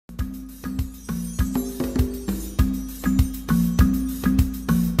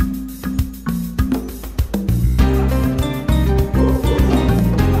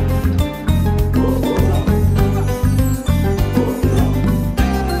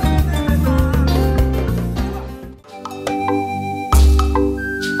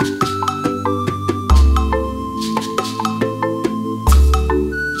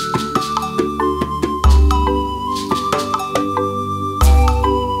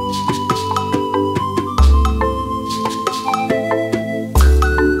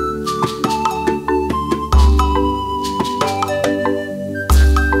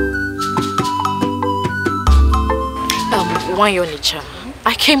Wanyonicha,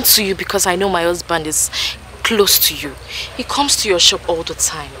 I came to you because I know my husband is close to you. He comes to your shop all the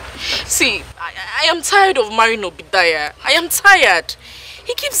time. See, I am tired of marrying Obidaya. I am tired.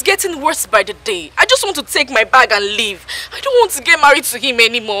 He keeps getting worse by the day. I just want to take my bag and leave. I don't want to get married to him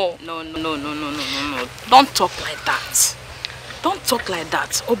anymore. No. Don't talk like that. Don't talk like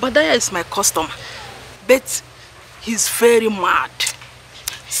that. Obadiah is my customer. But he's very mad.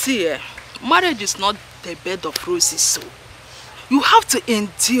 See, marriage is not the bed of roses, so you have to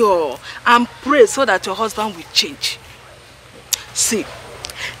endure and pray so that your husband will change. See,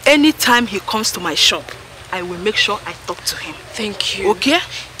 anytime he comes to my shop, I will make sure I talk to him. Thank you. Okay?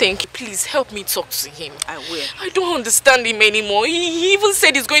 Thank you. Please help me talk to him. I will. I don't understand him anymore. He even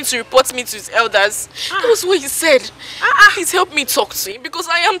said he's going to report me to his elders. That was what he said. Please help me talk to him because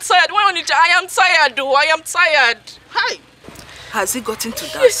I am tired. I am tired though. I am tired. Hi. Has he gotten to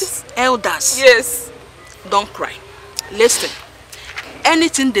that? Yes. Elders? Yes. Don't cry. Listen.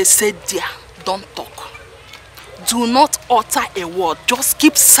 Anything they say there, don't talk. Do not utter a word. Just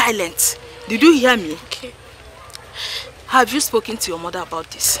keep silent. Did you hear me? Okay. Have you spoken to your mother about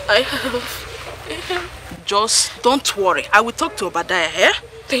this? I have. Just don't worry. I will talk to Obadiah, eh?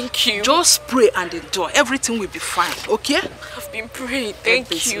 Thank you. Just pray and endure. Everything will be fine, okay? I've been praying.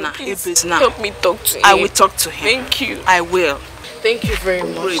 Thank you. Please help me talk to him. I will talk to him. Thank you. I will. Thank you very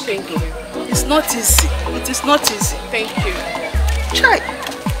much. Thank you. It's not easy. It is not easy. Thank you. Try.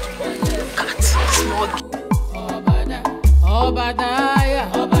 Cat. Small. Obadiah.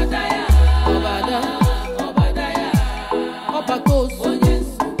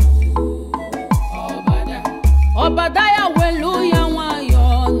 Obadiah weluya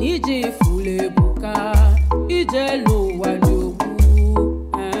wayo nije fule buka ije lo wajogu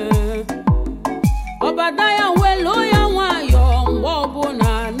Obadiah weluya wayo mbobo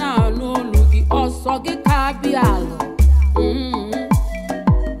na lulugi osogi kabialo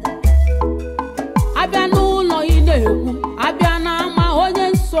abia n'ụlọ ineku abia na ma onye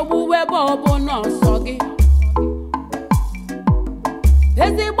nsogbu webe obo na osogi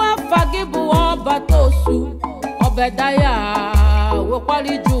ezigbo afa gị bụ Obatosu Obadiah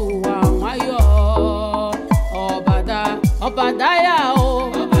wekwaliju wa nwayo Obadiah o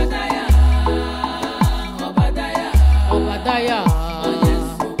Obadiah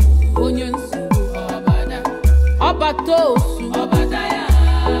onye nsogbu Obatosu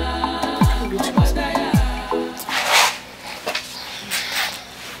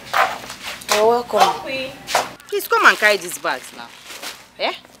You're welcome. Please come and carry these bags now.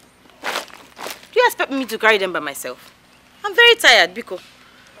 Eh? Do you expect me to carry them by myself? I'm very tired, Biko.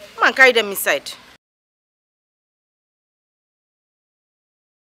 Come and carry them inside.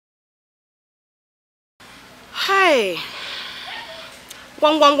 Hi.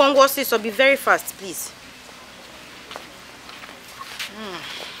 Go, sis, so be very fast, please.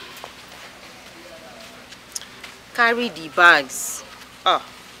 Carry the bags. Oh.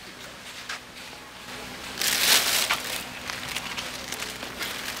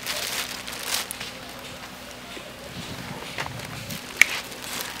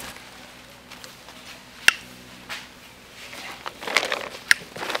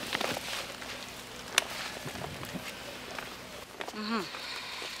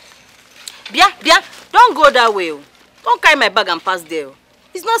 Bia, don't go that way. Don't carry my bag and pass there.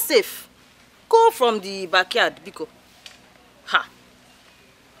 It's not safe. Go from the backyard, Biko. Ha.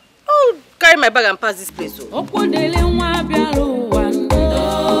 Don't carry my bag and pass this place.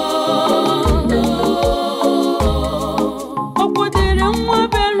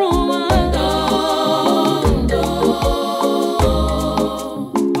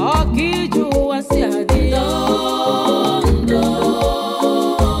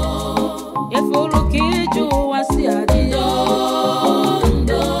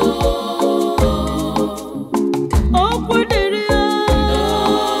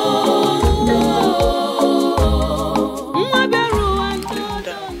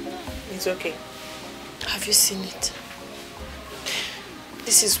 Seen it.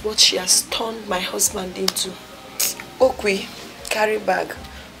 This is what she has turned my husband into. Okwi, carry bag.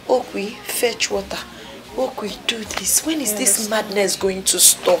 Okwi, fetch water. Okwi, do this. When is this madness going to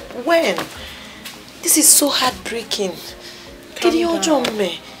stop? When? This is so heartbreaking.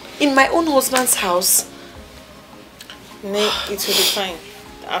 In my own husband's house. Nay, it will be fine.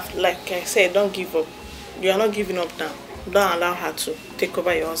 Like I said, don't give up. You are not giving up now. Don't allow her to take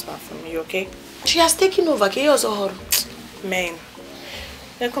over your husband from you, okay? She has taken over. Man,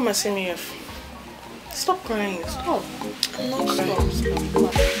 now come and see me off. Stop crying. Stop. I'm not crying.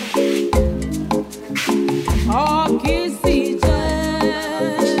 Stop.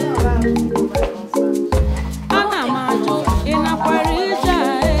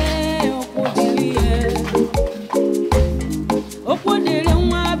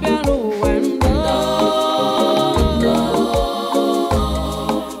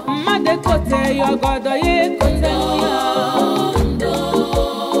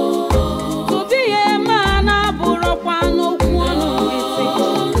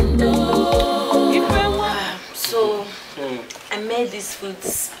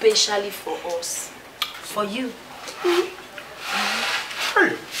 especially for us. For you. Hey.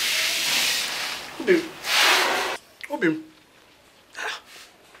 Obim.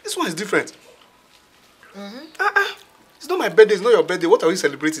 This one is different. It's not my birthday, it's not your birthday. What are we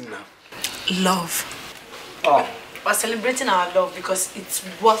celebrating now? Love. Oh. We're celebrating our love because it's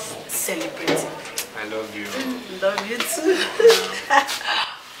worth celebrating. I love you. Love you too.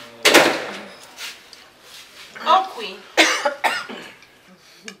 Okwi.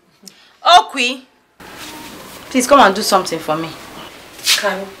 Okwi. Please come and do something for me.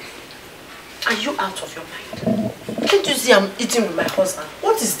 Carol, are you out of your mind? Can't you see I'm eating with my husband?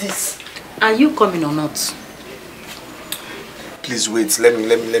 What is this? Are you coming or not? Please wait. Let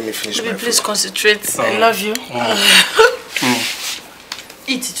me finish Baby, my please food. concentrate. I love you.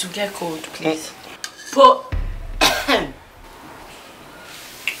 Eat it to get cold, please. But let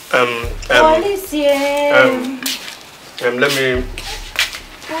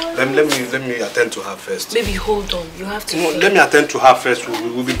me attend to her first. Baby, hold on. You have to. No, let me attend to her first.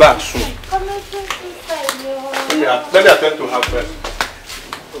 We'll be back soon. Let me attend to her first.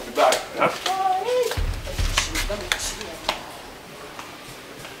 We'll be back. Huh?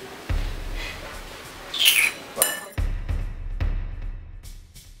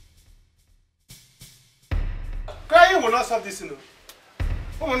 Crying will not solve this, you know.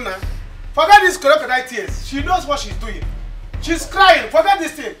 Woman, forget these crocodile tears. She knows what she's doing. She's crying. Forget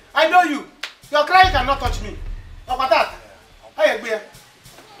this thing. I know you. Your crying cannot touch me. How about that? Oh,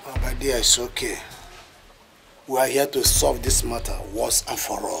 my dear, it's okay. We are here to solve this matter once and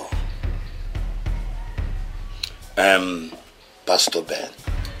for all. Pastor Ben.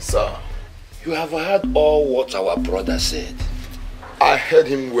 Sir. You have heard all what our brother said. I heard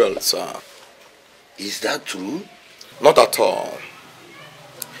him well, sir. Is that true? Not at all.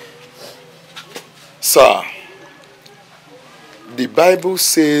 Sir, the Bible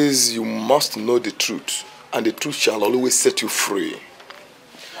says you must know the truth, and the truth shall always set you free.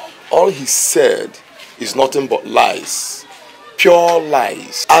 All he said is nothing but lies, pure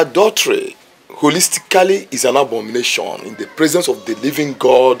lies. Adultery, holistically, is an abomination in the presence of the living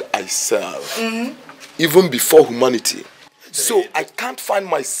God I serve, even before humanity. So I can't find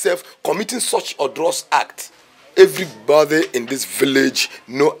myself committing such odorous act. Everybody in this village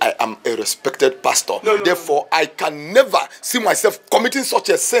know I am a respected pastor. Therefore, I can never see myself committing such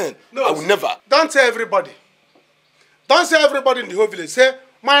a sin. I will never. Don't say everybody. Don't say everybody in the whole village. Say,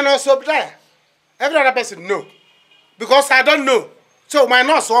 minus Obadiah. Every other person, no. Because I don't know. So,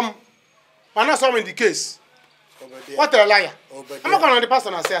 minus some in the case. Obadiah. What a liar. Obadiah. I'm not going to the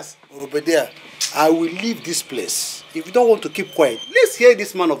pastor and says. Obadiah, I will leave this place. If you don't want to keep quiet, let's hear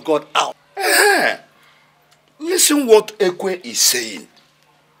this man of God out. Listen what Ekwe is saying.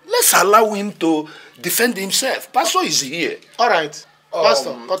 Let's allow him to defend himself. Pastor is here. All right.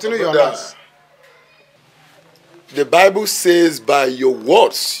 Pastor, continue your words. The Bible says, by your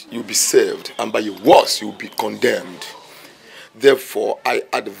words you'll be saved, and by your words you'll be condemned. Therefore, I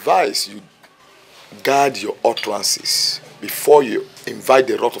advise you guard your utterances before you invite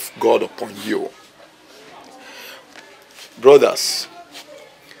the wrath of God upon you. Brothers,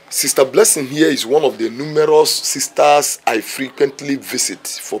 Sister Blessing here is one of the numerous sisters I frequently visit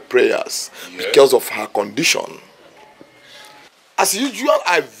for prayers because of her condition. As usual,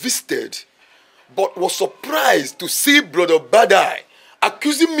 I visited, but was surprised to see Brother Badai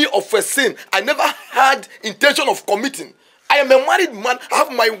accusing me of a sin I never had intention of committing. I am a married man. I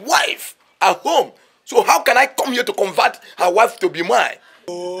have my wife at home. So how can I come here to convert her wife to be mine?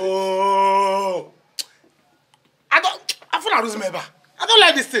 Oh, I don't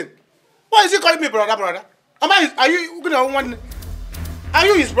like this thing. Why is he calling me brother? Are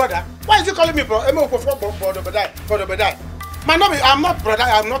you his brother? Why is he calling me brother? Brother? My name is, I'm not brother,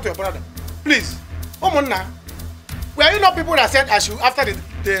 I'm not your brother. Please. Were you not people that said I should, after the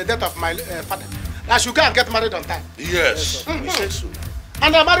death of my father, I should go and get married on time? Yes. We said so.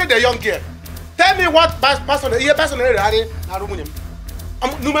 And I married a young girl. Tell me what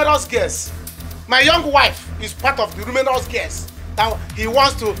numerous girls. My young wife is part of the numerous girls. Now he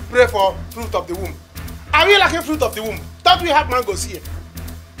wants to pray for fruit of the womb. Are we lacking fruit of the womb? Don't we have mangoes here?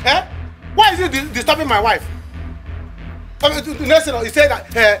 Eh? Why is he disturbing my wife? The next thing, he said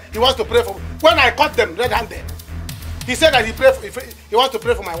that he wants to pray for. When I caught them red-handed, he said that he wants to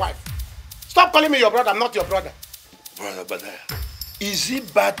pray for my wife. Stop calling me your brother. I'm not your brother. Brother Badaya, is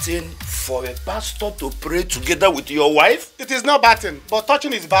it bad thing for a pastor to pray together with your wife? It is not bad thing, but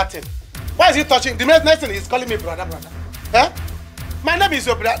touching is bad thing. Why is he touching? The next thing he's calling me brother. Eh? My name is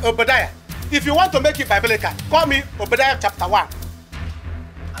Obadiah. If you want to make it biblical, call me Obadiah chapter 1.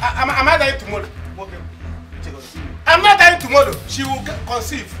 Am I dying tomorrow? I'm not dying tomorrow. She will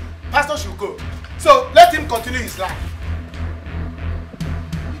conceive. pastor should go. So let him continue his life.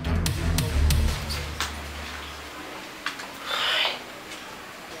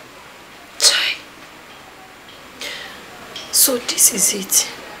 So this is it.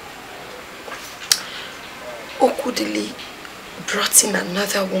 Okudili brought in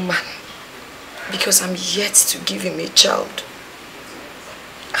another woman because I'm yet to give him a child.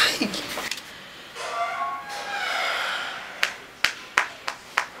 I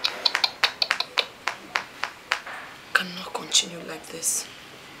cannot continue like this.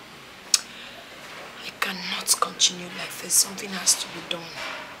 I cannot continue like this. Something has to be done.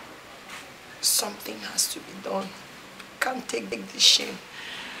 Something has to be done. I can't take this shame.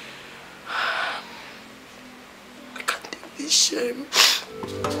 I can't take this shame.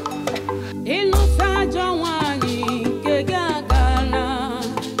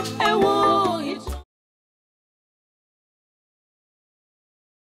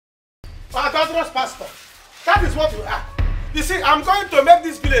 Adulterous pastor, that is what you are. You see, I'm going to make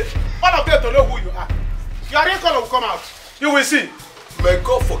this village, all of them to know who you are. Your real color will come out. You will see. May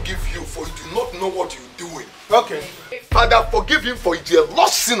God forgive you for you do not know what you're doing. Okay. Father, forgive him for he's a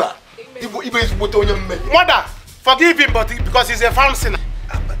lost sinner. Mother, forgive him but because he's a found sinner.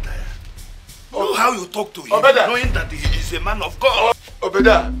 Know how you talk to him, Obeda, knowing that he is a man of God.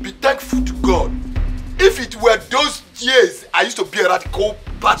 Obeda, be thankful to God. If it were those years I used to be a radical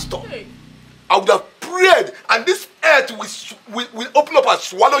pastor, I would have prayed and this earth will open up and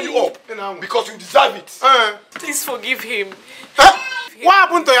swallow you up because you deserve it. Please forgive him. What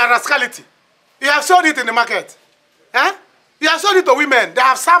happened to your rascality? You have sold it in the market. You have sold it to women. They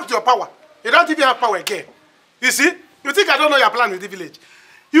have served your power. You don't even have power again. You see? You think I don't know your plan with the village?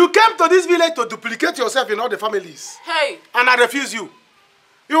 You came to this village to duplicate yourself in all the families. Hey. And I refuse you.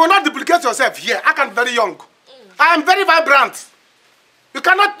 You will not duplicate yourself here. I am very young. I am very vibrant. You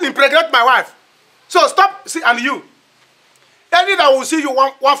cannot impregnate my wife. So stop. See, and you. Any that will see you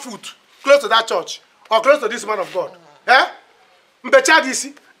one foot close to that church or close to this man of God.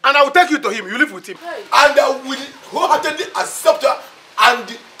 And I will take you to him. You live with him. Hey. And I will wholeheartedly accept her and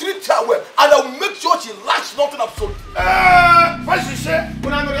treat her well. And I will make sure she lacks nothing absolutely. What she say? I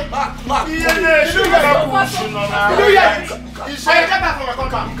got that from my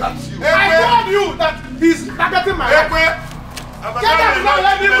compound. I told you that he's targeting my wife. Get that now,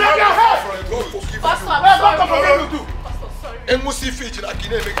 let me break your head. Pastor, I'm sorry. And must see feature like you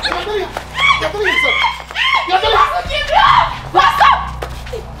never. You're doing something.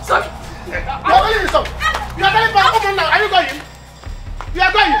 Sorry. You're telling me something. You're telling me, come on now. Are you going? You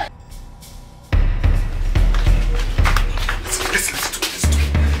are going. Listen.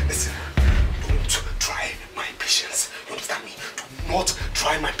 Don't try my patience. You understand me? Do not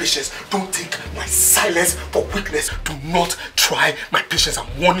try my patience. Don't take my silence for weakness. Do not try my patience. I'm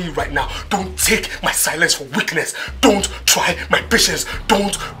warning you right now. Don't take my silence for weakness. Don't try my patience.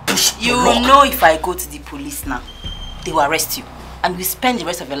 Don't push You your will luck. know if I go to the police now. They will arrest you. And you spend the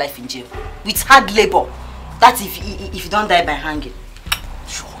rest of your life in jail. With hard labor. That's if you don't die by hanging.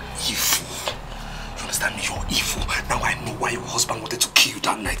 You're evil. You understand me? You're evil. Now I know why your husband wanted to kill you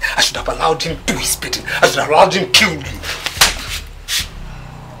that night. I should have allowed him do his bidding. I should have allowed him kill you.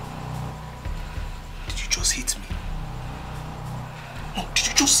 Did you just hit me? No, did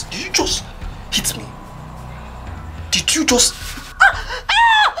you just hit me? Did you just...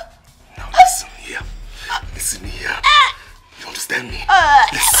 Now listen here. Listen here. You understand me?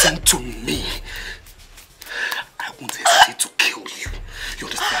 Listen to me. I won't hesitate to kill you. You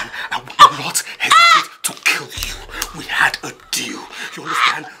understand? I will not hesitate to kill you. We had a deal. You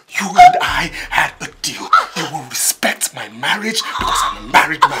understand? You and I had a deal. You will respect my marriage because I'm a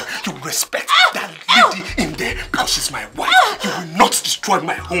married man. You will respect that lady in there because she's my wife. You will not destroy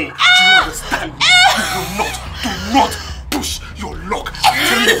my home. Do you understand me? You will not. Do not push your luck. I'm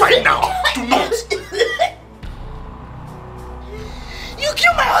telling you right now. Do not. You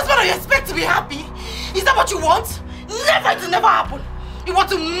kill my husband and you expect to be happy? Is that what you want? Never, it will never happen. You want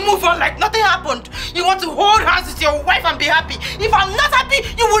to move on like nothing happened. You want to hold hands with your wife and be happy. If I'm not happy,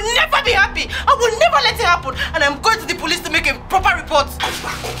 you will never be happy. I will never let it happen. And I'm going to the police to make a proper report. Come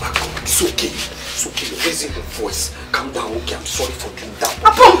back. It's okay. It's okay. You're raising your voice. Calm down. Okay, I'm sorry for doing that.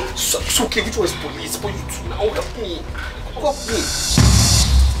 It's okay. Which one is police? But you two now help me. Help me.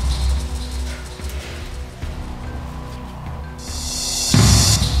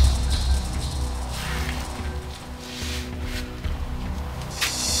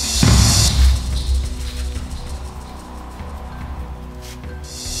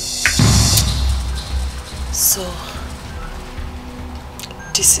 So,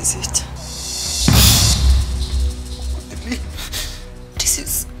 this is it. This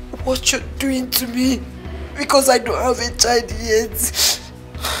is what you're doing to me because I don't have a child yet.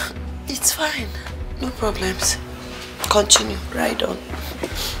 It's fine. No problems. Continue. Ride on.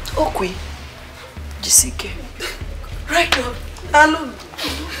 Okwe. Jisike. Ride on. Alone.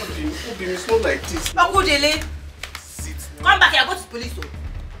 Obi, it's not like this. Okudele. Come back here. Go to police.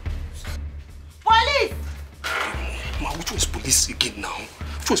 Police! Ma, which one is police again now?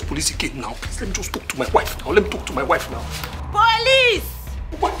 Which one is police again now? Please let me just talk to my wife now. Let me talk to my wife now. Police!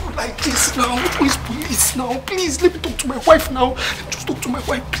 Why not like this now? Which one is police now? Please let me talk to my wife now. Let me just talk to my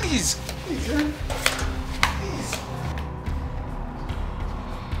wife, please. Please, Please.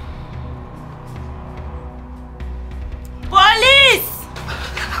 Police!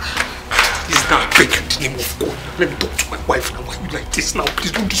 Please now, I beg in the name of God. Let me talk to my wife now. Why are you like this now?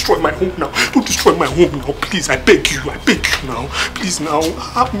 Please don't destroy my home now. Don't destroy my home now. Please, I beg you now. Please now,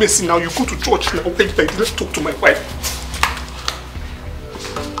 have mercy now. You go to church now. Why are you like this? Let's talk to my wife.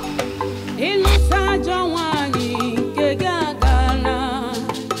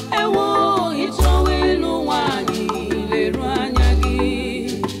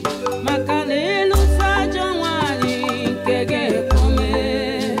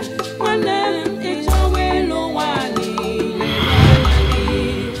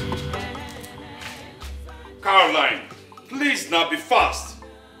 Caroline, please now be fast.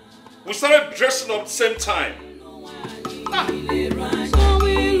 We started dressing up at the same time.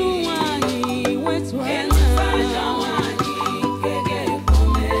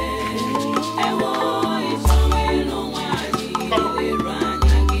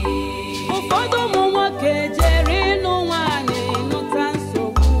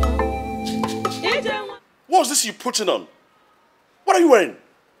 What's this you putting on? What are you wearing?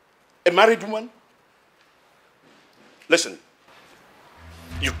 A married woman? Listen,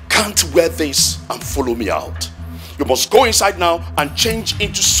 you can't wear this and follow me out. You must go inside now and change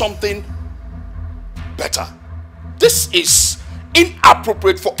into something better. This is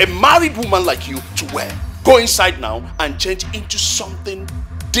inappropriate for a married woman like you to wear. Go inside now and change into something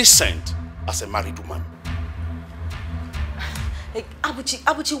decent as a married woman. Like,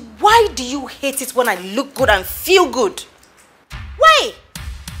 Abuchi, why do you hate it when I look good and feel good? Why?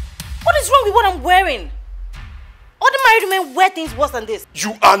 What is wrong with what I'm wearing? Other married women wear things worse than this.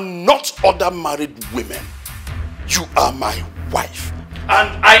 You are not other married women. You are my wife.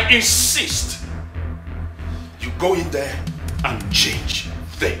 And I insist you go in there and change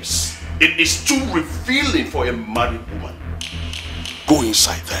things. It is too revealing for a married woman. Go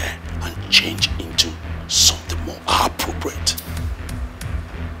inside there and change into something more appropriate.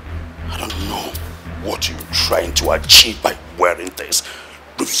 I don't know what you're trying to achieve by wearing this,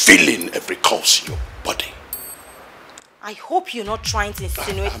 revealing every curve in your body. I hope you're not trying to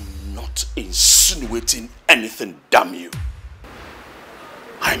insinuate... I'm not insinuating anything, damn you.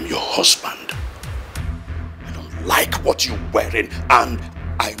 I'm your husband. I don't like what you're wearing, and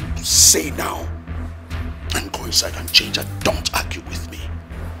I will say now, and go inside and change and don't argue with me.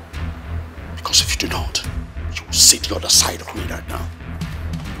 Because if you do not, you will sit the other side of me right now.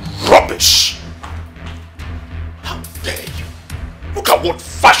 Rubbish! How dare you? Look at what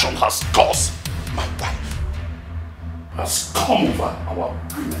fashion has caused. My wife has come over our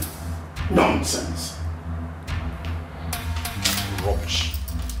women. Nonsense. Rubbish.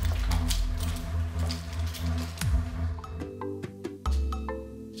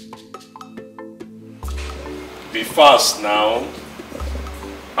 Be fast now.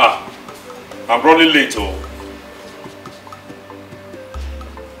 I'm running late.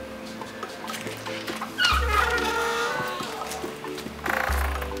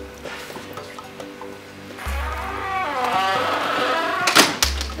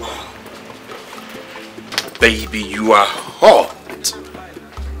 Baby, you are hot.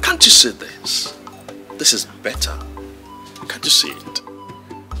 Can't you see this? This is better. Can't you see it?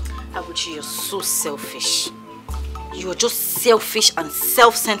 Abuchi, you're so selfish. You're just selfish and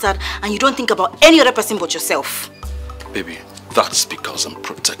self-centered, and you don't think about any other person but yourself. Baby, that's because I'm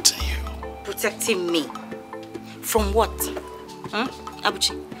protecting you. Protecting me? From what?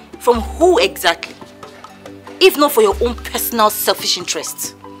 Abuchi, from who exactly? If not for your own personal selfish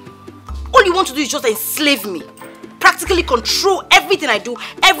interests. All you want to do is just enslave me. Practically control everything I do,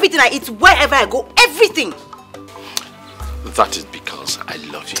 everything I eat, wherever I go, everything. That is because I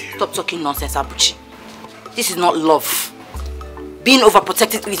love you. Stop talking nonsense, Abuchi. This is not love. Being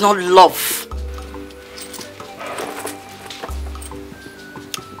overprotected is not love.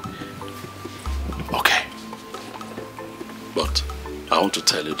 Okay. But I want to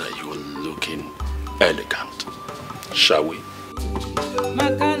tell you that you are looking elegant. Shall we?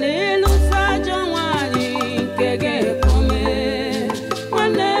 Makalelu sajo wani kege kome.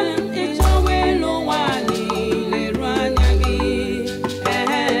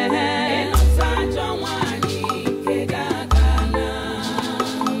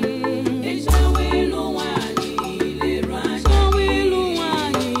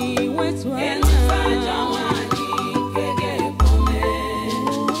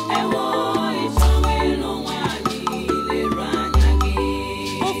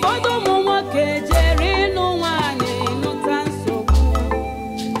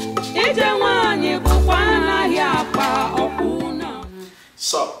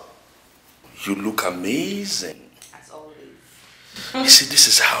 up? You look amazing. As always. You see, this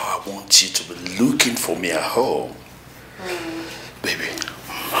is how I want you to be looking for me at home. Baby,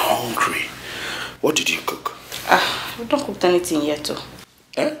 I'm hungry. What did you cook? We don't cook anything yet, though.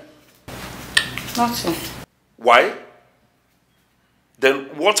 Eh? Nothing. Why? Then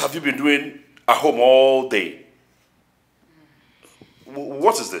what have you been doing at home all day?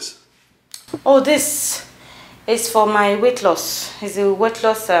 What is this? Oh, this is for my weight loss. It's a weight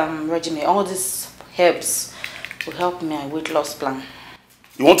loss regimen. All these herbs will help my weight loss plan.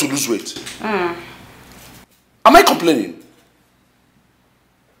 You want to lose weight? Am I complaining?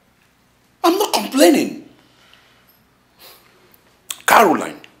 I'm not complaining.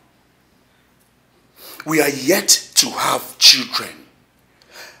 Caroline, we are yet to have children.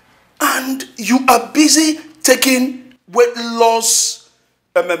 And you are busy taking weight loss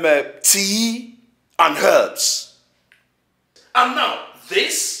tea and herbs. And now,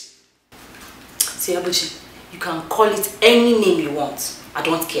 this? See, Abuchi, you can call it any name you want. I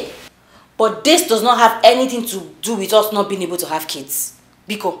don't care. But this does not have anything to do with us not being able to have kids.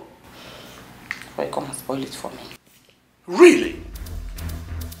 Biko, why come and spoil it for me? Really?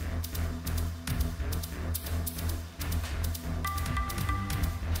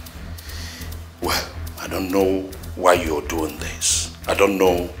 Well, I don't know why you're doing this. I don't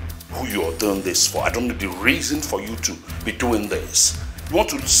know who you're doing this for. I don't know the reason for you to be doing this. You want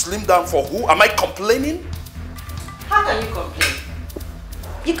to slim down for who? Am I complaining? How can you complain?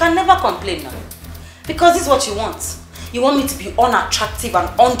 You can never complain now. Because this is what you want. You want me to be unattractive and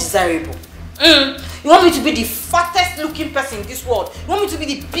undesirable. You want me to be the fattest looking person in this world. You want me to be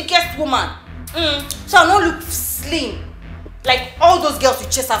the biggest woman. So I don't look slim. Like all those girls you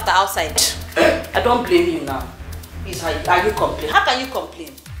chase after outside. I don't blame you now. Are you complaining? How can you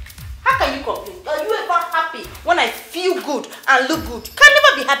complain? How can you complain? Are you ever happy when I feel good and look good? Can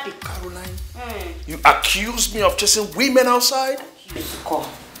never be happy. Caroline, you accuse me of chasing women outside? You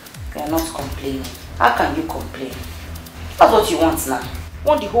are not complaining. How can you complain? That's what you want now. You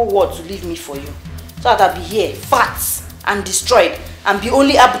want the whole world to leave me for you. So that I'll be here, fat and destroyed, and be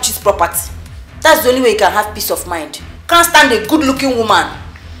only Abuchi's property. That's the only way you can have peace of mind. Can't stand a good-looking woman.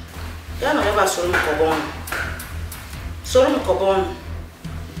 I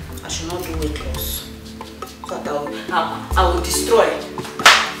should not do weight loss. So that I will destroy.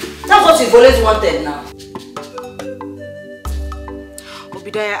 That's what you've always wanted now.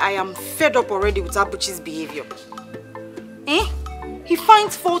 Obidaya, I am fed up already with Abuchi's behavior. He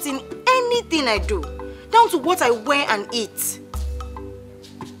finds fault in anything I do, down to what I wear and eat.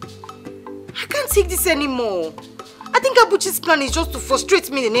 I can't take this anymore. I think Abuchi's plan is just to frustrate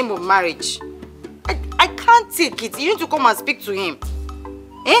me in the name of marriage. I can't take it. You need to come and speak to him.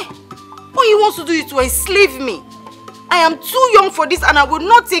 What he wants to do is to enslave me. I am too young for this and I will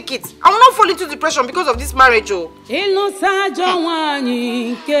not take it. I will not fall into depression because of this marriage.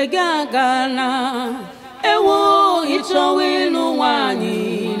 Ewo ichowelu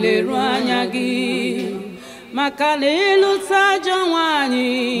wani leru anya gi maka lelu sajo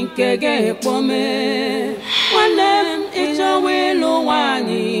wani nkege ekpome nwanne ichowelu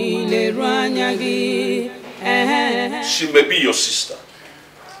wani leru anya gi She may be your sister.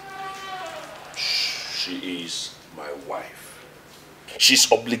 She is my wife.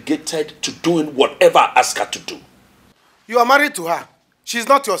 She's obligated to doing whatever I ask her to do. You are married to her. She's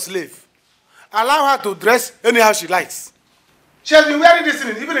not your slave. Allow her to dress anyhow she likes. She has been wearing this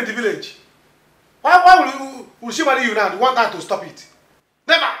thing even in the village. Why will she marry you now? You want her to stop it?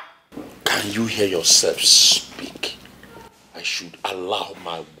 Never! Can you hear yourself speak? I should allow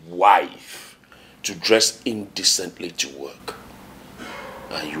my wife to dress indecently to work.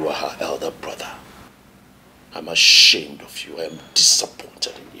 And you are her elder brother. I'm ashamed of you. I am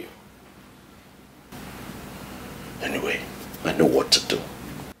disappointed in you. Anyway, I know what to do.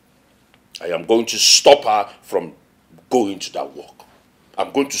 I am going to stop her from going to that work.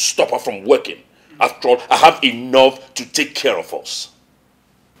 I'm going to stop her from working. After all, I have enough to take care of us.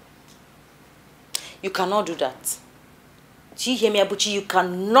 You cannot do that. Do you hear me, Abuchi? You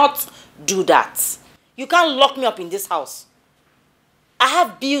cannot do that. You can't lock me up in this house. I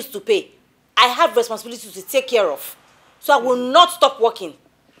have bills to pay. I have responsibilities to take care of. So I will not stop working.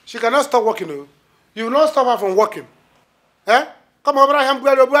 She cannot stop working. No. You will not stop her from working. Come over,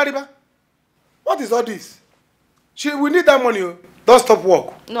 Abraham. What is all this? We need that money. Don't stop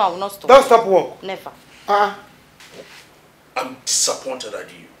work. No, I will not stop. Don't stop work. Never. I'm disappointed at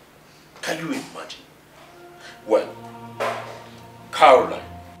you. Can you imagine? Well, Caroline,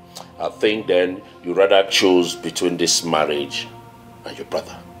 I think then you rather choose between this marriage and your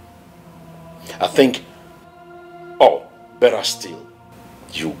brother. I think, better still,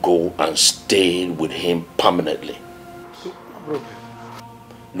 you go and stay with him permanently. No problem.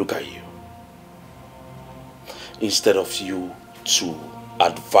 Look at you. Instead of you to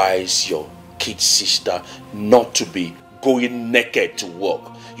advise your kid sister not to be going naked to work,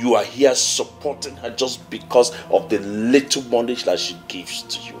 you are here supporting her just because of the little money that she gives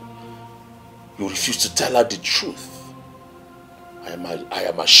to you. You refuse to tell her the truth. I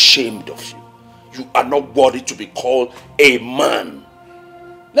am ashamed of you. You are not worthy to be called a man.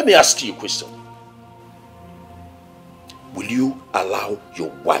 Let me ask you a question. Will you allow your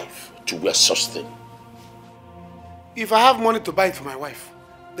wife to wear such thing? If I have money to buy it for my wife,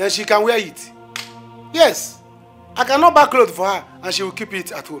 then she can wear it. Yes. I cannot buy clothes for her and she will keep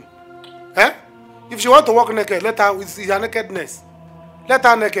it at home. Eh? If she wants to walk naked, let her, it's her nakedness. Let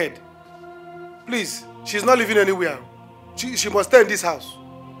her naked. Please, she's not living anywhere. She must stay in this house.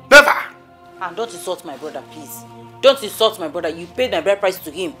 Never! And don't insult my brother, please. Don't insult my brother. You paid my bride price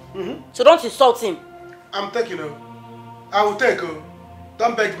to him. So don't insult him. I'm taking her. I will take her.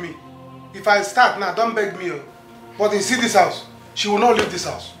 Don't beg me. If I start now, don't beg me. But you see this house, she will not leave this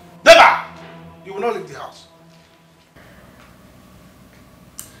house. Never! You will not leave the house.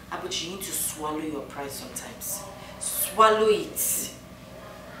 But you need to swallow your pride sometimes. Swallow it.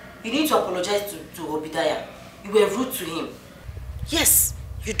 You need to apologize to Obadiah. You were rude to him. Yes,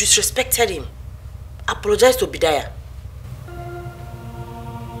 you disrespected him. Apologize to Obadiah.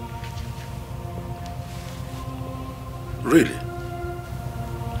 Really?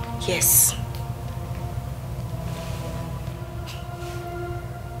 Yes.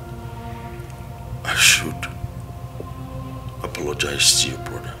 I should apologize to your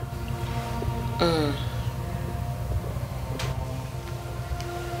brother.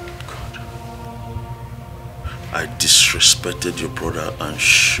 God. I disrespected your brother and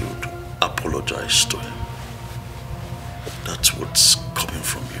should apologize to him. That's what's coming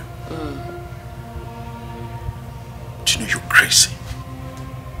from you. Do you know you're crazy?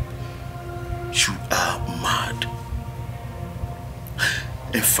 You are mad.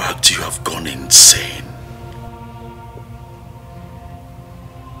 In fact, you have gone insane.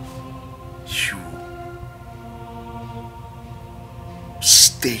 You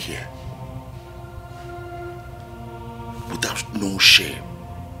stay here without no shame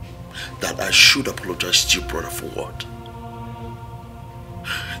that I should apologize to your brother for what?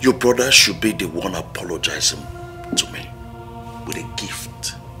 Your brother should be the one apologizing to me with a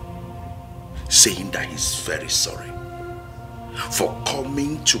gift, saying that he's very sorry for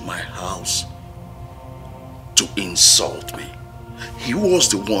coming to my house to insult me. He was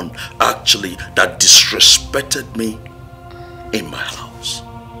the one actually that disrespected me in my house.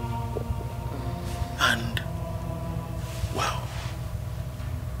 And, wow,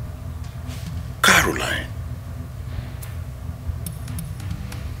 Caroline,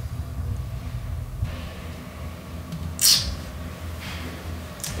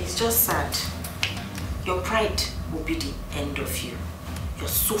 it's just sad. Your pride will be the end of you. You're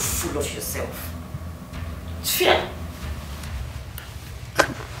so full of yourself. It's fear.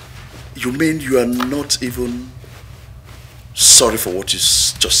 you mean you are not even sorry for what you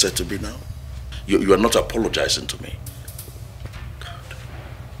just said to me now? You are not apologizing to me? God,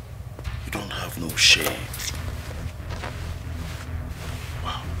 you don't have no shame.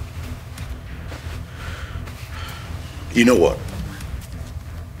 Wow. You know what?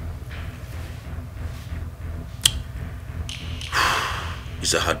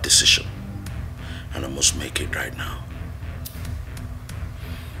 It's a hard decision, and I must make it right now.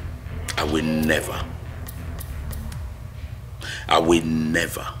 I will never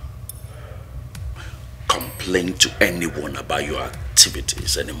complain to anyone about your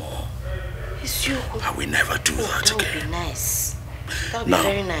activities anymore. I will never do that again. That would be nice. That would be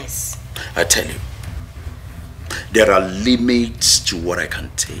very nice. I tell you, there are limits to what I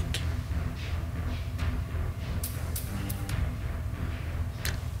can take.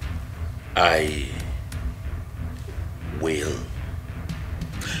 I will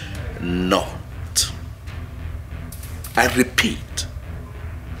not. I repeat,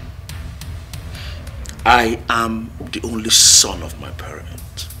 I am the only son of my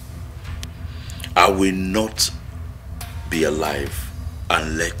parents. I will not be alive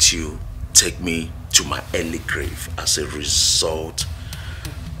and let you take me to my early grave as a result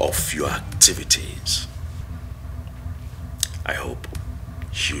of your activities. I hope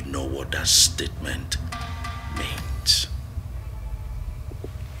you know what that statement means.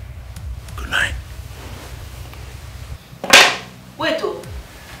 Good night. Wait,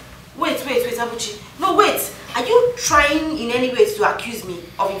 Abuchi. No, wait. Are you trying in any way to accuse me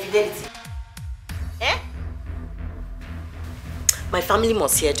of infidelity? Eh? My family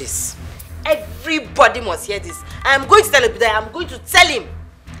must hear this. Everybody must hear this. I am going to tell Obadiah. I am going to tell him.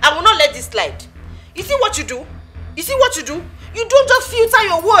 I will not let this slide. You see what you do? You see what you do? You don't just filter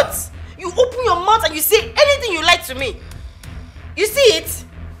your words. You open your mouth and you say anything you like to me. You see it?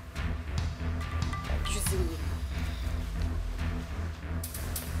 Accusing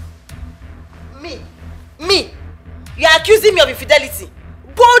me. Me? You are accusing me of infidelity.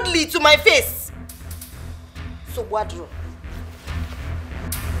 Boldly to my face. So what do?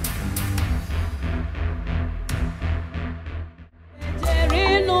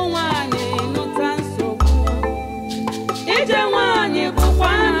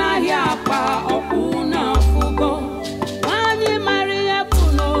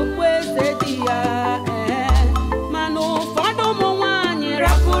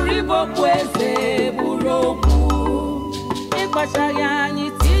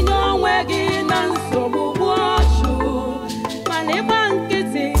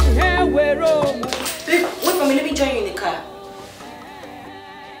 Let me join you in the car.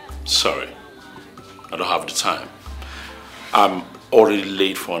 Sorry, I don't have the time. I'm already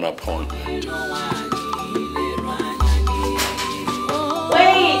late for an appointment. Wait,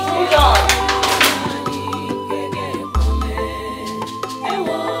 hold on.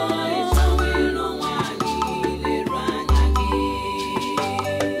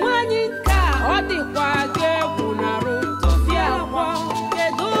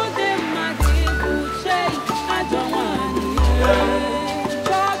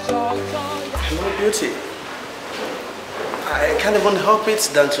 Beauty. I can't even help it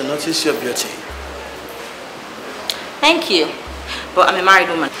than to notice your beauty. Thank you. But I'm a married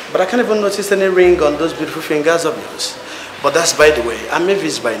woman. But I can't even notice any ring on those beautiful fingers of yours. But that's by the way. I'm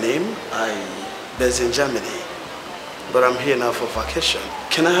Mavis by name. I'm based in Germany. But I'm here now for vacation.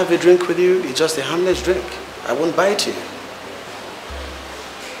 Can I have a drink with you? It's just a harmless drink. I won't bite you.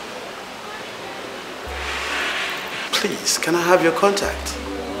 Please, can I have your contact?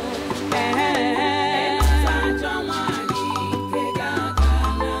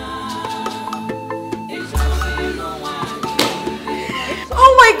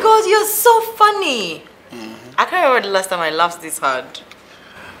 Oh my God, you're so funny. I can't remember the last time I laughed this hard.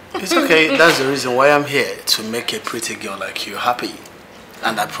 It's okay. That's the reason why I'm here, to make a pretty girl like you happy.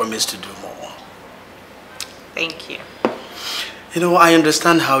 And I promise to do more. Thank you. You know, I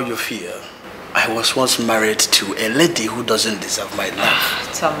understand how you feel. I was once married to a lady who doesn't deserve my love.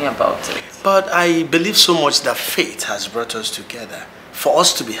 Tell me about it. But I believe so much that fate has brought us together for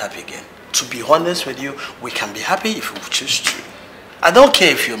us to be happy again. To be honest with you, we can be happy if we choose to. I don't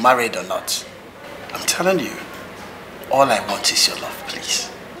care if you're married or not. I'm telling you, all I want is your love, please.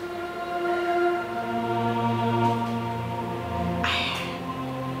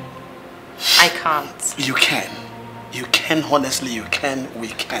 I can't. You can. You can, honestly, you can, we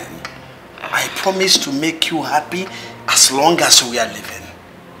can. I promise to make you happy as long as we are living.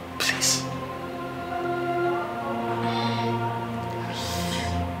 Please.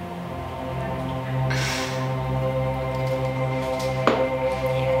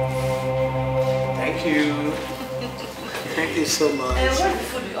 Thank you. Thank you so much. Where's the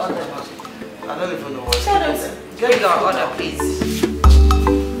food we ordered? I don't even know what to do. Bring your order, please.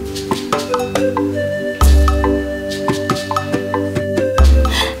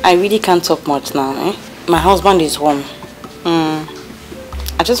 I really can't talk much now, eh? My husband is home.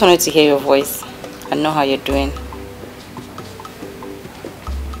 I just wanted to hear your voice and know how you're doing.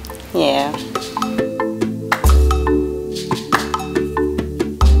 Yeah.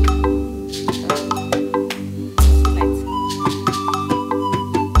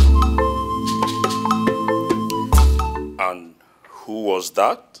 And who was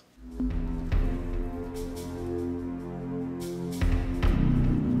that?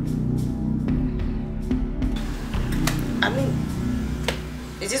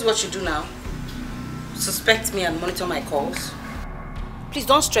 Is this what you do now? Suspect me and monitor my calls? Please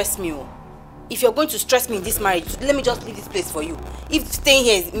don't stress me. If you're going to stress me in this marriage, let me just leave this place for you. If staying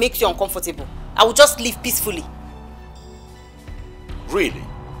here makes you uncomfortable, I will just leave peacefully. Really?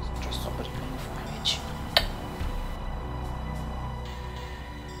 Stress somebody in marriage.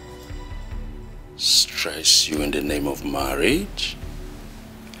 Stress you in the name of marriage?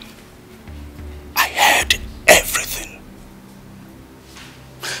 I heard everything.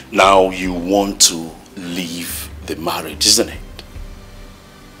 Now you want to leave the marriage, isn't it?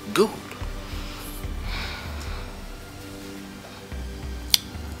 Good.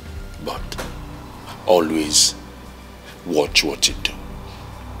 But always watch what you do.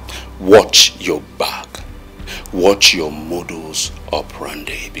 Watch your back. Watch your modus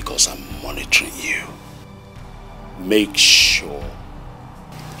operandi, because I'm monitoring you. Make sure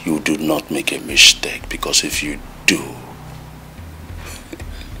you do not make a mistake, because if you do...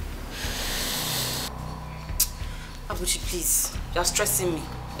 Abuchi, please. You're stressing me.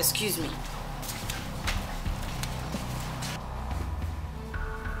 Excuse me.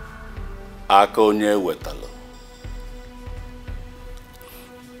 Akonye wetalo.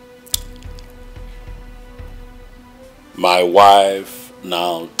 My wife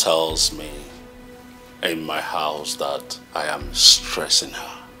now tells me in my house that I am stressing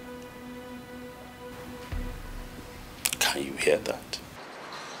her. Can you hear that?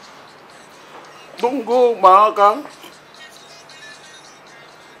 Don't go, Maka.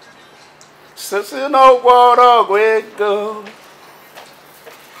 Sissy no water, we go.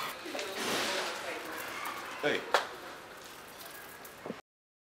 Hey.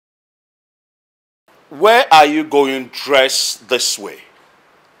 Where are you going dressed this way?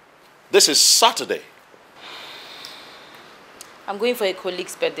 This is Saturday. I'm going for a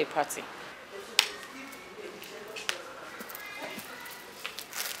colleague's birthday party.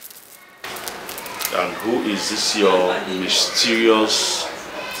 And who is this your mysterious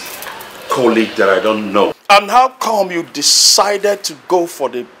colleague that I don't know? And how come you decided to go for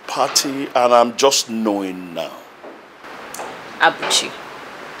the party and I'm just knowing now? Abuchi,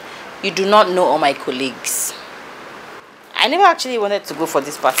 you do not know all my colleagues. I never actually wanted to go for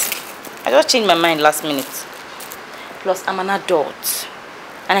this party. I just changed my mind last minute. Plus, I'm an adult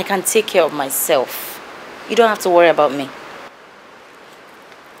and I can take care of myself. You don't have to worry about me.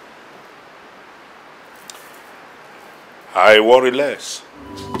 I worry less.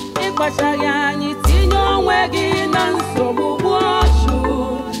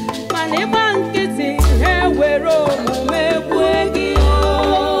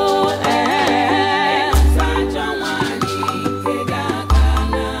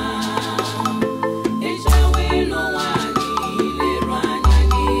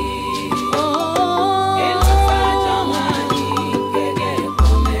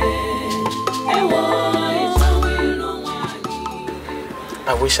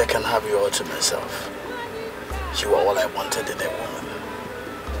 I wish I can have you all to myself. You are all I wanted in a woman.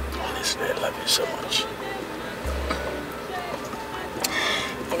 Honestly, I love you so much.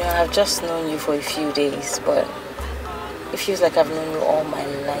 You know, I've just known you for a few days, but it feels like I've known you all my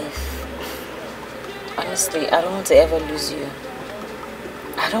life. Honestly, I don't want to ever lose you.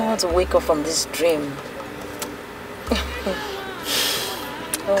 I don't want to wake up from this dream.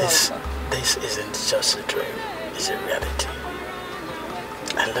 This isn't just a dream, it's a reality.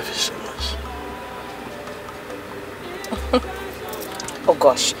 I love you so much. Oh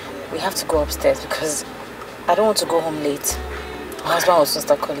gosh, we have to go upstairs because I don't want to go home late. My husband will soon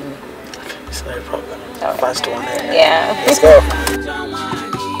start calling me. Okay, it's not a problem. Right. Fast one. Yeah. Let's go.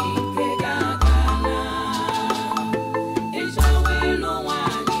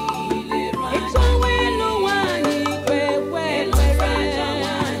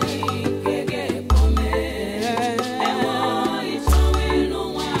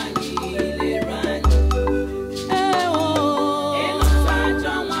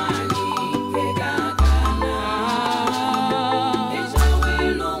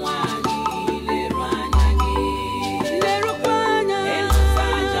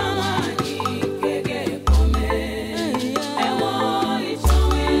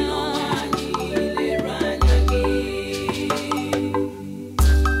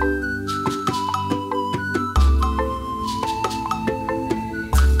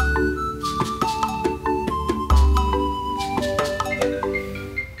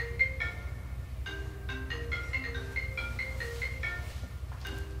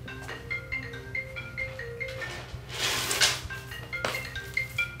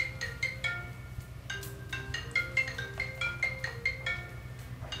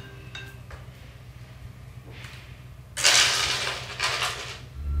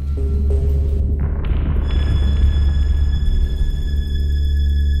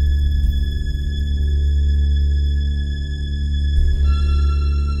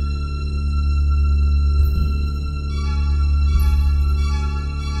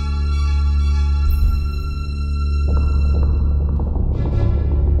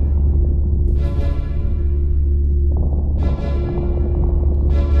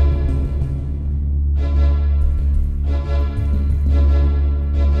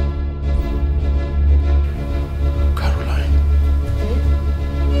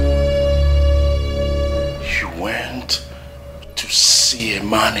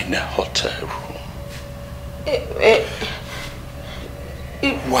 Man in a hotel room.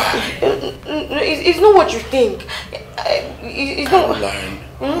 Why? It's not what you think. It's Caroline,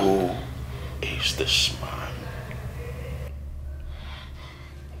 who is this man?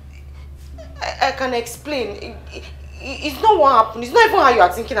 I can explain. It's not what happened. It's not even how you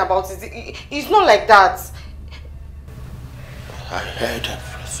are thinking about it. It's not like that. I heard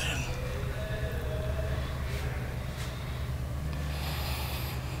everything.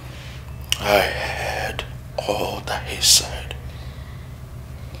 I heard all that he said.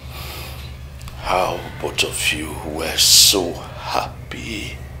 How both of you were so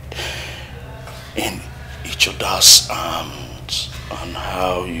happy in each other's arms, and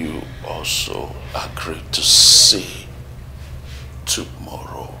how you also agreed to see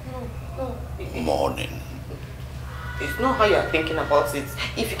tomorrow morning. It's not how you are thinking about it.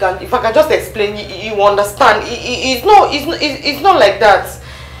 If I can just explain, you understand. It's not like that.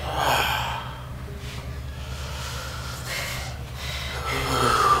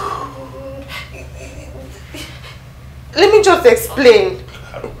 Let me just explain.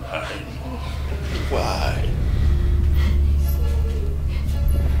 Why?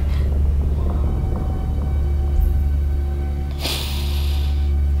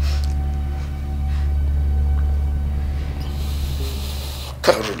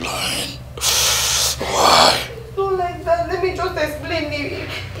 Caroline, why? Don't like that. Let me just explain.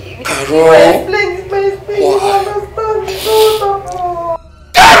 Carol, explain. You understand?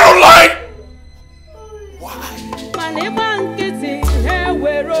 Caroline!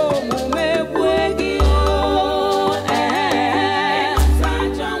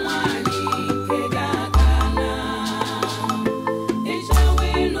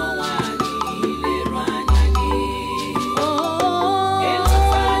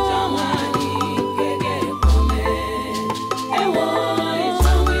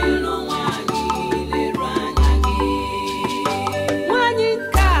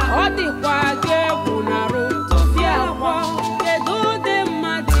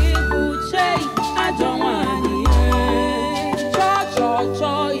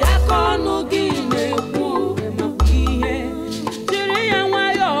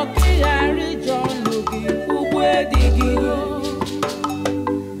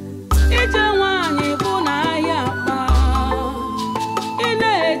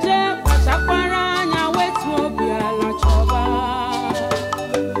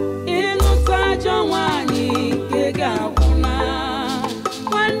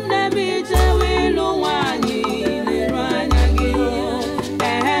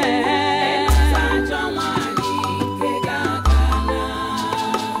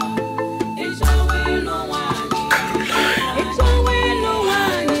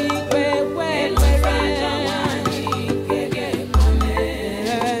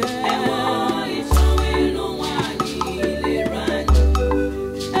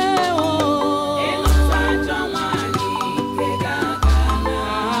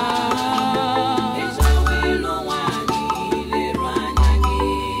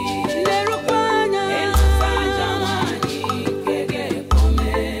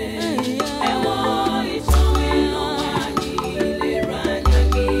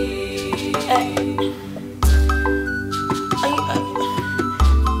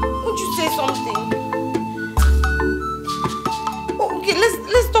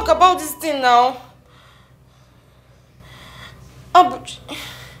 About this thing now.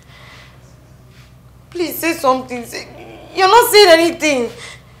 Please say something. You're not saying anything.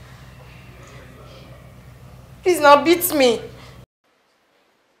 Please now beat me.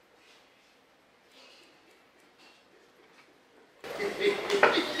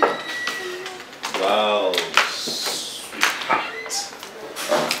 Wow.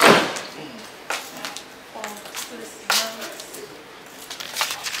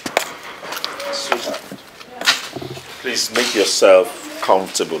 Please make yourself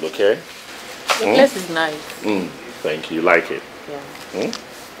comfortable, okay? The place is nice. Thank you. You like it? Yeah.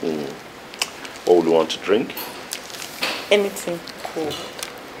 What would you want to drink? Anything cold.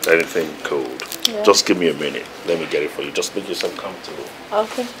 Anything cold. Yeah. Just give me a minute. Let me get it for you. Just make yourself comfortable.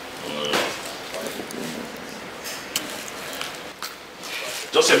 Okay.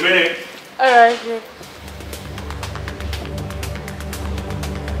 Just a minute. Alright, good.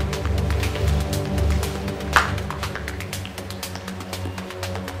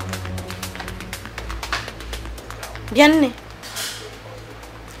 Bianne,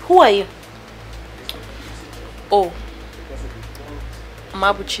 who are you? Oh, I'm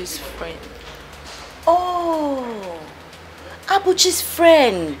Abuchi's friend. Oh, Abuchi's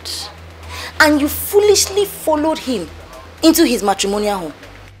friend. And you foolishly followed him into his matrimonial home.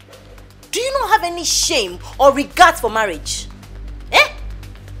 Do you not have any shame or regard for marriage? Eh?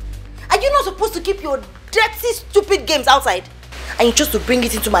 Are you not supposed to keep your dirty, stupid games outside? And you chose to bring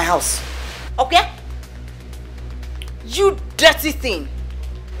it into my house? Okay? You dirty thing.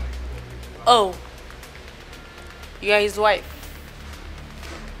 Oh, you are his wife.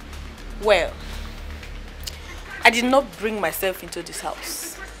 Well, I did not bring myself into this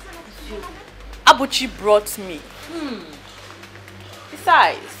house. Abuchi brought me.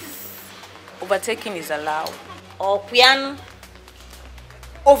 Besides, overtaking is allowed. Oh, piano.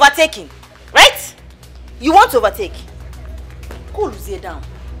 Overtaking, right? You want to overtake? Cool, down.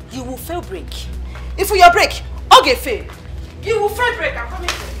 You will fail break. If you break, okay, fail. You will fail break. I'm coming.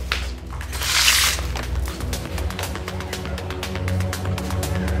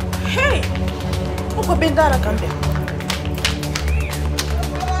 Hey, uko bendara kambia.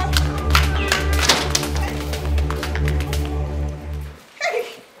 Hey,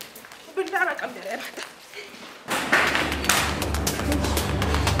 bendara kambia.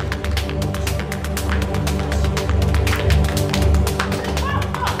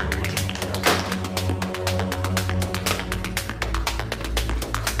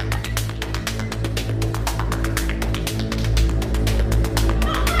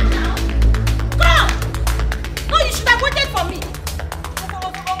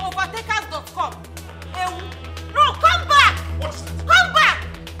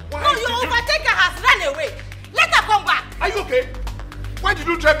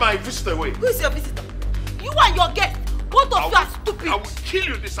 Away. Who is your visitor? You and your guest. Both of you are stupid. I will kill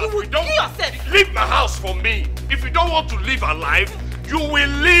you this house. You will kill yourself. Leave my house for me. If you don't want to live alive, you will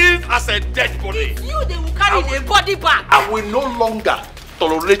live as a dead body. It's you they will carry the body back. I will no longer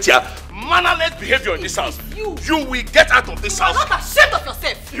tolerate your mannerless behavior in this house. You will get out of this house. You are not ashamed of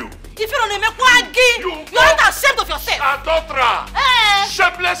yourself. You. If you don't make one you are not ashamed of yourself. Adulterer.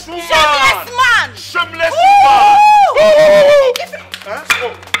 Shameless woman. Shameless man. Shameless woman. If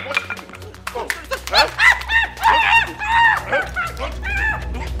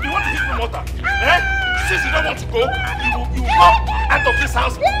you want to hit me, mother? Since you don't want to go, you go out of this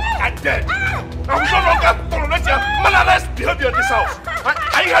house and dead. I will no longer tolerate your mannerless behavior in this house.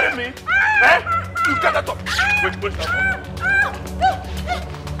 Are you hearing me? You get that up. Wait.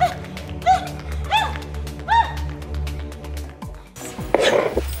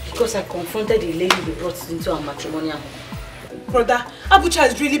 Because I confronted the lady who brought into our matrimonial home. Brother, Abucha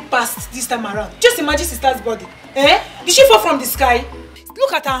has really passed this time around. Just imagine sister's body. Did she fall from the sky?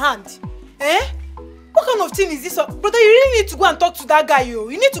 Look at her hand. What kind of thing is this? Brother, you really need to go and talk to that guy, yo.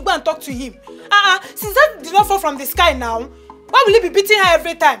 You need to go and talk to him. Since that did not fall from the sky now, why will he be beating her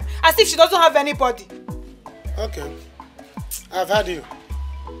every time? As if she doesn't have anybody. Okay. I've heard you,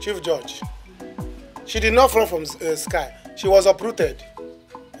 Chief Judge. She did not fall from the sky. She was uprooted.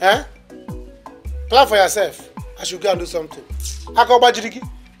 Plan for yourself. I should go and do something.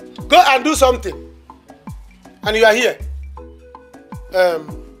 Go and do something. And you are here.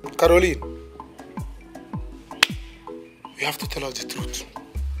 Caroline, you have to tell us the truth.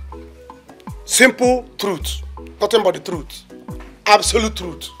 Simple truth. Nothing but the truth. Absolute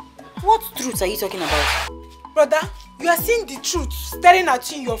truth. What truth are you talking about? Brother, you are seeing the truth staring at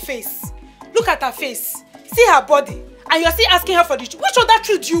you in your face. Look at her face. See her body. And you are still asking her for the truth. Which other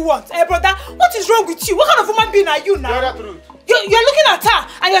truth do you want? Brother, what is wrong with you? What kind of woman being are you now? The other truth. You're looking at her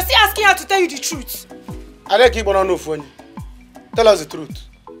and you're still asking her to tell you the truth. I don't keep on no phone. Tell us the truth.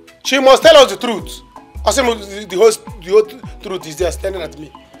 She must tell us the truth. The whole truth is there staring at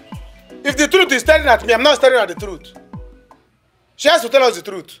me. If the truth is staring at me, I'm not staring at the truth. She has to tell us the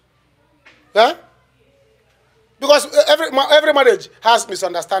truth. Because every marriage has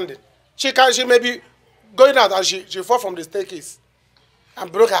misunderstanding. She may be going out and she fall from the staircase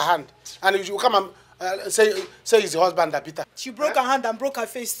and broke her hand. And you come and say it's the husband that beat her. She broke her hand and broke her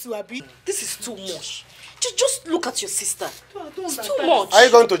face too, Abi. This is too much. Just look at your sister. It's too much. Are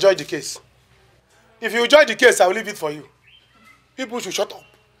you going to judge the case? If you judge the case, I will leave it for you. People should shut up.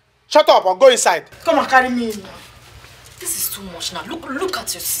 Shut up or go inside. Come and carry me in now. This is too much now. Look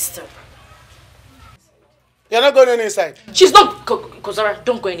at your sister. You're not going inside. She's not. Kozara,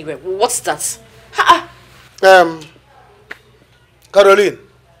 don't go anywhere. What's that? Caroline,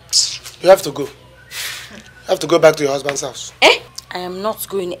 you have to go. You have to go back to your husband's house. I am not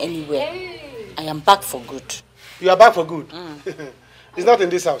going anywhere. I am back for good. You are back for good? It's not in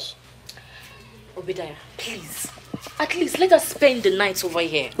this house. Obadiah, please. At least let us spend the night over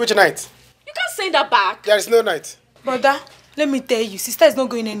here. Which night? You can't send her back. There is no night. Brother, let me tell you, sister is not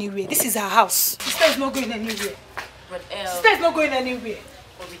going anywhere. This is her house. Sister is not going anywhere. But, sister is not going anywhere.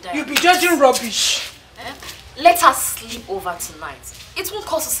 Obadiah, you'll be judging rubbish. Let her sleep over tonight. It won't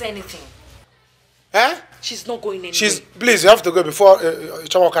cost us anything. She's not going anywhere. Please, you have to go before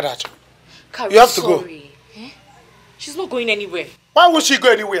Chawakadacha. You have to go. She's not going anywhere. Why would she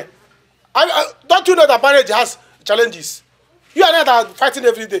go anywhere? Don't you know that marriage has challenges? You and I are fighting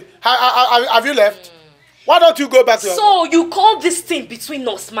every day. Have you left? Why don't you go back to your... So you call this thing between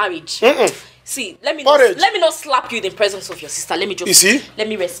us marriage? See, let me not slap you in the presence of your sister. Let me just... You see? Let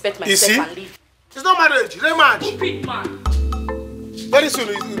me respect myself and leave. It's not marriage, rematch. Stupid man. Very soon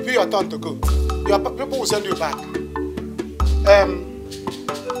it will be your turn to go. Your people will send you back.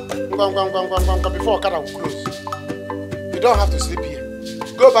 Before Okada will close. You don't have to sleep here.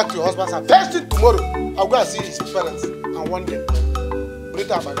 Go back to your husband's house. First thing tomorrow, I'll go and see his parents and warn them.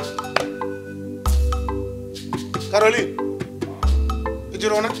 Caroline,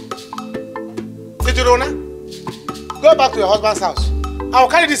 Ezuruonye, go back to your husband's house. I'll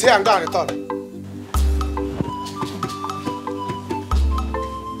carry this here and go and return.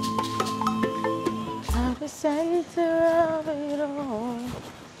 I'm the center of it all.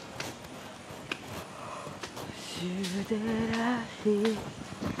 You that I feel.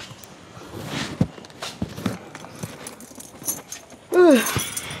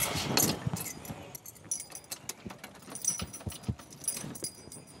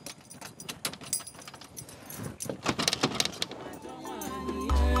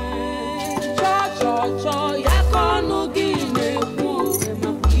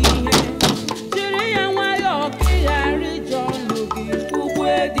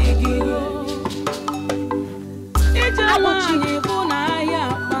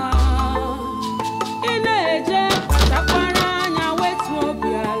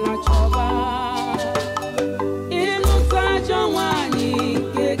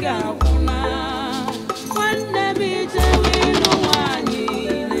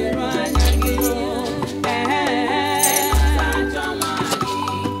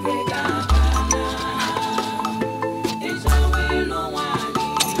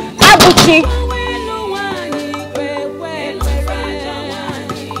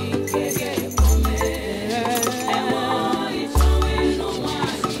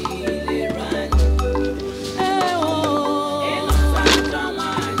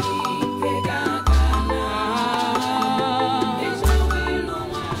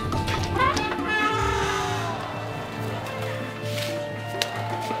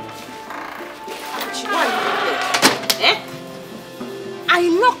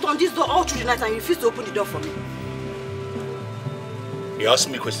 And you refuse to open the door for me. You ask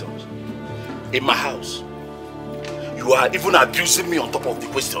me questions. In my house. You are even abusing me on top of the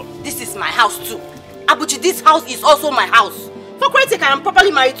question. This is my house too. Abuchi, this house is also my house. For Christ's sake, I am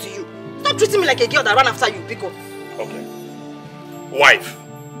properly married to you. Stop treating me like a girl that ran after you, Biko. Okay. Wife.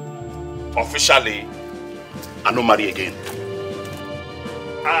 Officially, I no marry again.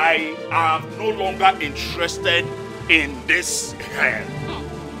 I am no longer interested in this hair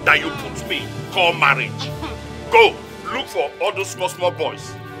that you put me called marriage. Go look for all those small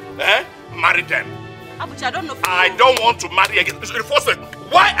boys. Marry them. Abuchi, I don't know. I don't want to marry again.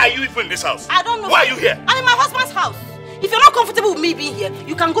 Why are you even in this house? I don't know. Why are you here? I'm in my husband's house. If you're not comfortable with me being here,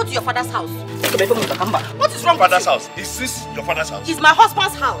 you can go to your father's house. What is wrong with you? House? Is this your father's house? It's my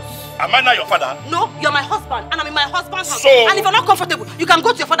husband's house. Am I not your father? No, you're my husband, and I'm in my husband's house. So... And if you're not comfortable, you can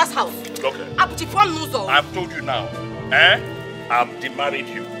go to your father's house. Okay. Abuchi, from Nuzo. I've told you now. I've demarried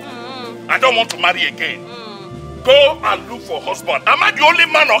you. I don't want to marry again. Go and look for a husband. Am I the only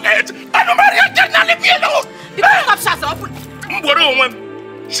man on earth? I don't marry again. Now leave me alone.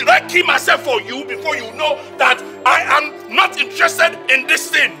 Should I kill myself for you before you know that I am not interested in this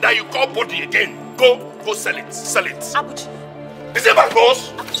thing that you call body again? Go sell it. Sell it. Abuchi. Is it my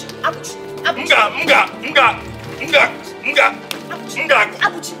boss? Abuchi. Abuchi,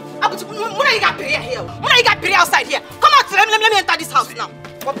 when are you got period here? When are you got period outside here? Come out, let me enter this house now.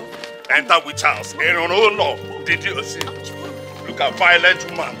 Enter which house? No. Did you see? Look at violent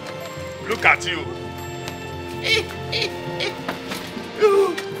woman. Look at you.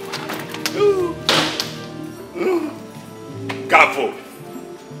 Gavo.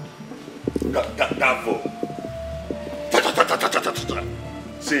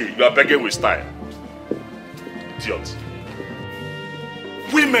 See, you are begging with style. Idiot.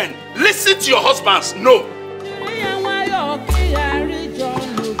 Women, listen to your husbands. No.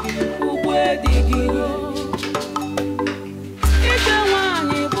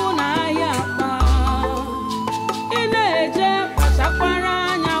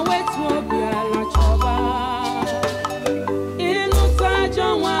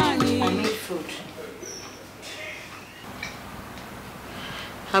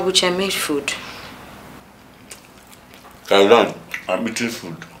 Abuchi, I made food. Kailan, I'm eating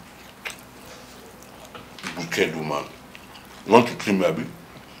food. Wicked woman. You want to kill me, Abby?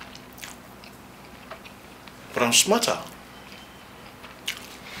 But I'm smarter.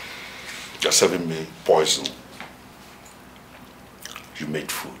 You're serving me poison. You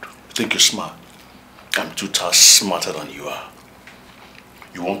made food. You think you're smart. I'm 2 times smarter than you are.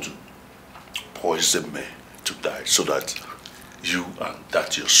 You want to poison me to die so that you and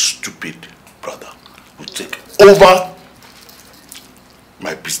that your stupid brother will take over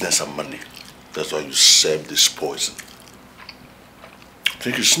my business and money. That's why you serve this poison.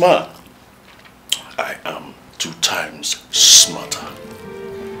 Think you're smart? I am 2 times smarter.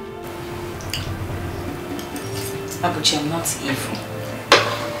 Abuchi, I'm not evil.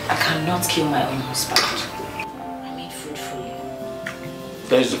 I cannot kill my own husband. I made food for you.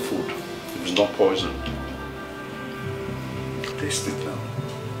 There's the food. It was not poisoned. Taste it now.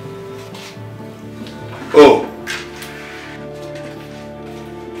 Oh!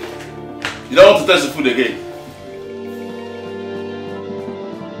 You don't want to taste the food again?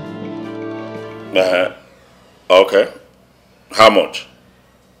 Okay. How much?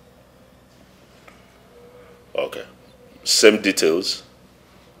 Okay. Same details?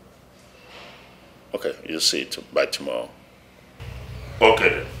 Okay, you'll see it by tomorrow. Okay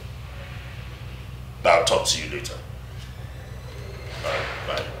then. I'll talk to you later. Alright,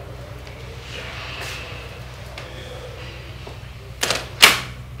 bye.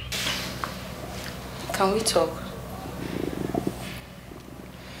 Can we talk?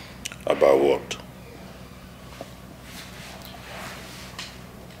 About what?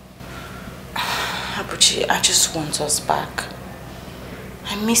 Abuchi, I just want us back.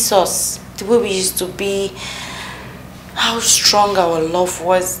 I miss us. The way we used to be. How strong our love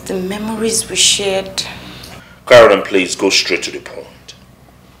was. The memories we shared. Karen, please go straight to the point.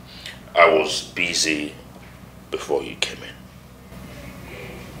 I was busy before you came in.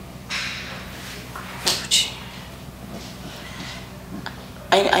 Abuchi,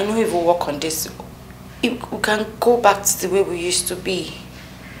 I know if we work on this, we can go back to the way we used to be.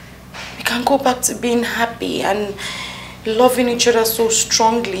 We can go back to being happy and loving each other so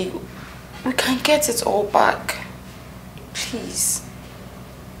strongly. We can get it all back. Please.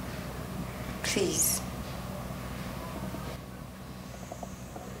 Please.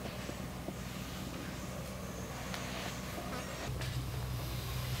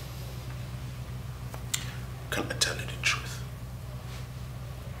 Can I tell you the truth?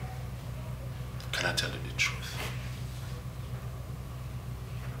 Can I tell you the truth?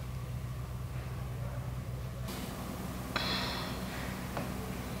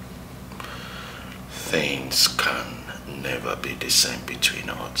 Things can never be the same between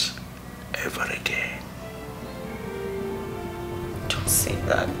us ever again. Don't say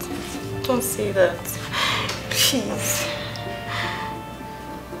that. Don't say that. Please.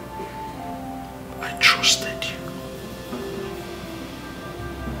 I trusted you.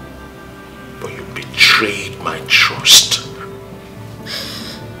 But you betrayed my trust.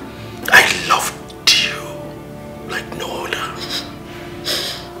 I loved you like no other.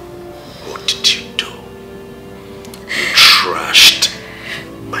 What did you do? You trashed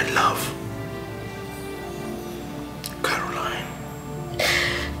my love. Caroline.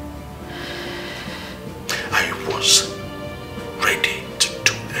 I was ready to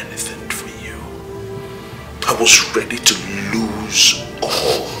do anything for you. I was ready to lose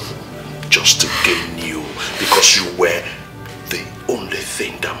all just to gain you because you were the only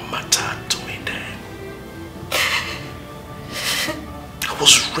thing that mattered to me then. I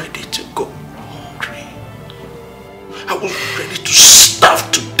was ready to go hungry. I was ready to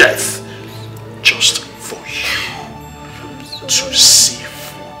starve to death just for you to see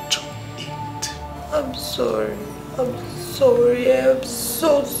food to eat. I'm sorry. I'm sorry. I'm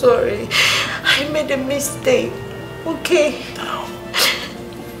so sorry. I made a mistake. Okay? No.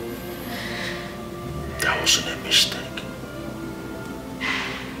 That wasn't a mistake.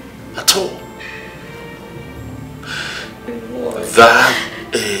 At all. What? That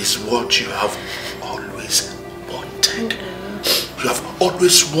is what you have always wanted. You have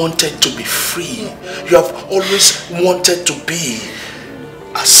always wanted to be free. You have always wanted to be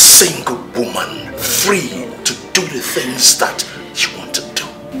a single woman, free to do the things that you want to do.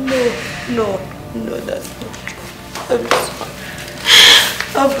 No, that's not true. I'm sorry.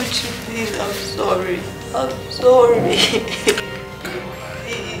 Abuchi, please, I'm sorry. I'm sorry.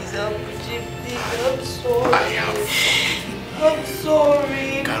 Please, Abuchi, please, I'm sorry. I have forgiven you. I'm sorry,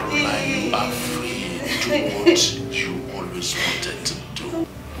 Caroline, you are free to do what you always wanted to do.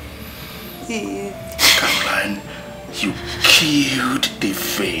 Please. Caroline, you killed the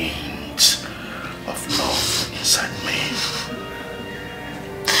veins of love inside me.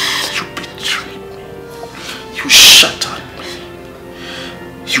 You betrayed me. You shattered me.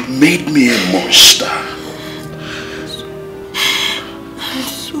 You made me a monster. I'm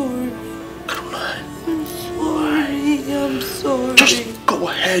sorry. Caroline, I'm sorry. I'm sorry. Just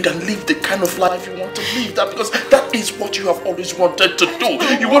ahead and live the kind of life you want to live. Because that is what you have always wanted to do.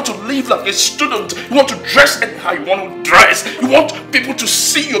 You want to live like a student. You want to dress anyhow you want to dress. You want people to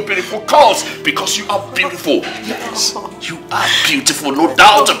see your beautiful cars because you are beautiful. Yes, you are beautiful, no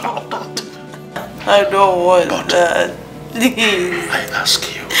doubt about that. I don't want that. Please. I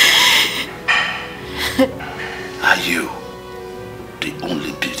ask you, are you the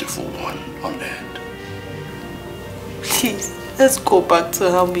only beautiful one on earth? Please, let's go back to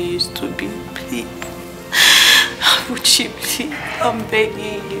how we used to be, please. Abuchi, please, I'm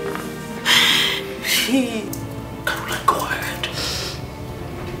begging you. Please. Caroline, go ahead.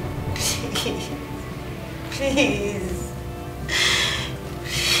 Please. Please.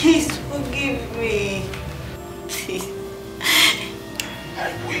 Please forgive me. Please. I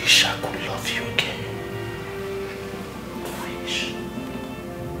wish I could love you again. I wish.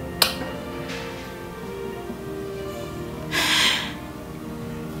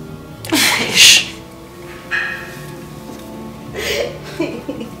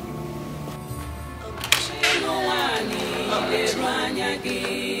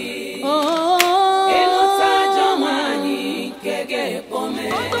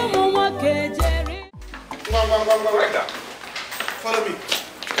 Follow me.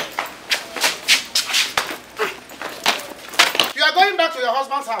 You are going back to your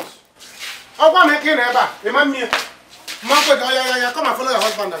husband's house. Oh, I'm making Eba. Come and follow your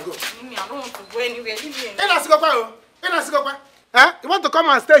husband and go. Mimi, I don't want to go anywhere. Leave me alone. Huh? You want to come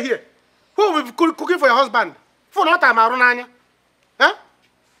and stay here? Who will be cooking for your husband? For no time, Arunanya. Huh?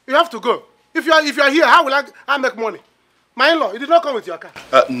 You have to go. If you are here, how will I make money? My in-law, you did not come with your car.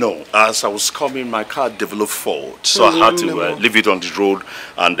 No, as I was coming, my car developed fault, so I had to leave it on the road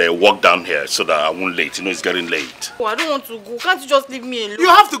and walk down here so that I won't late. You know, it's getting late. Oh, I don't want to go. Can't you just leave me alone? You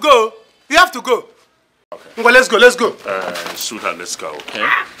have to go. You have to go. Okay. Well, let's go. Let's go. Sweetheart, let's go. Okay.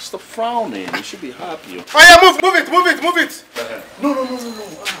 Stop frowning. You should be happy. Okay? Oh yeah, move it. No.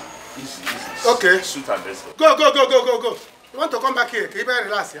 Easy. Okay. Sweetheart, let's go. Go. You want to come back here? Can you better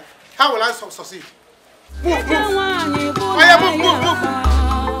relax, yeah? How will I succeed? Move. Oh yeah, move.